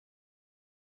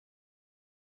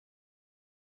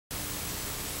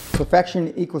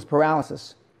perfection equals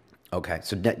paralysis. Okay,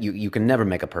 so you can never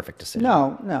make a perfect decision.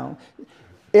 No, no.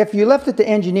 If you left it to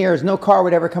engineers, no car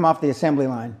would ever come off the assembly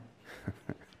line.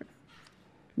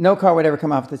 No car would ever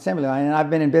come off the assembly line. And I've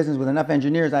been in business with enough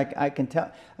engineers, I can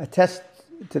attest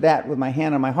to that with my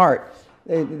hand on my heart.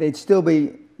 They'd still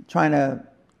be trying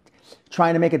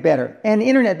to make it better. And the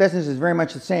internet business is very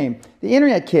much the same. The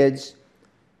internet kids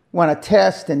want to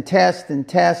test and test and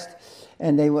test,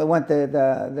 and they want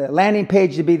the landing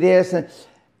page to be this. And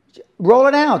roll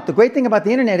it out. The great thing about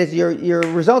the internet is your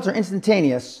results are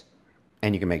instantaneous.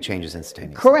 And you can make changes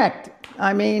instantaneously. Correct.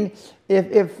 I mean,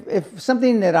 if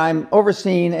something that I'm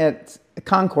overseeing at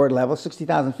Concord level,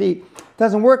 60,000 feet,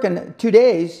 doesn't work in 2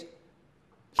 days,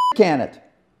 can it?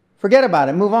 Forget about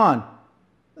it. Move on.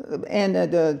 And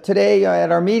today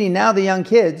at our meeting, now the young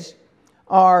kids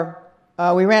are,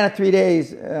 we ran it 3 days,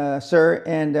 sir,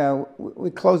 and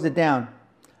we closed it down.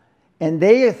 And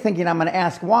they are thinking I'm going to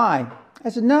ask why. I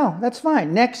said, no, that's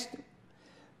fine. Next,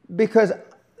 because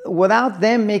without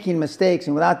them making mistakes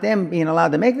and without them being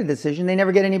allowed to make the decision, they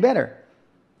never get any better.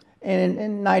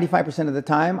 And 95% of the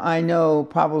time, I know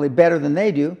probably better than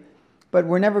they do, but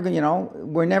we're never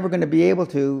going to be able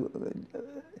to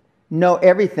know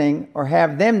everything or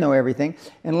have them know everything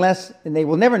unless, and they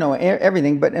will never know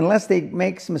everything, but unless they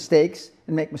make mistakes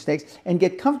and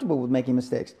get comfortable with making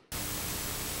mistakes.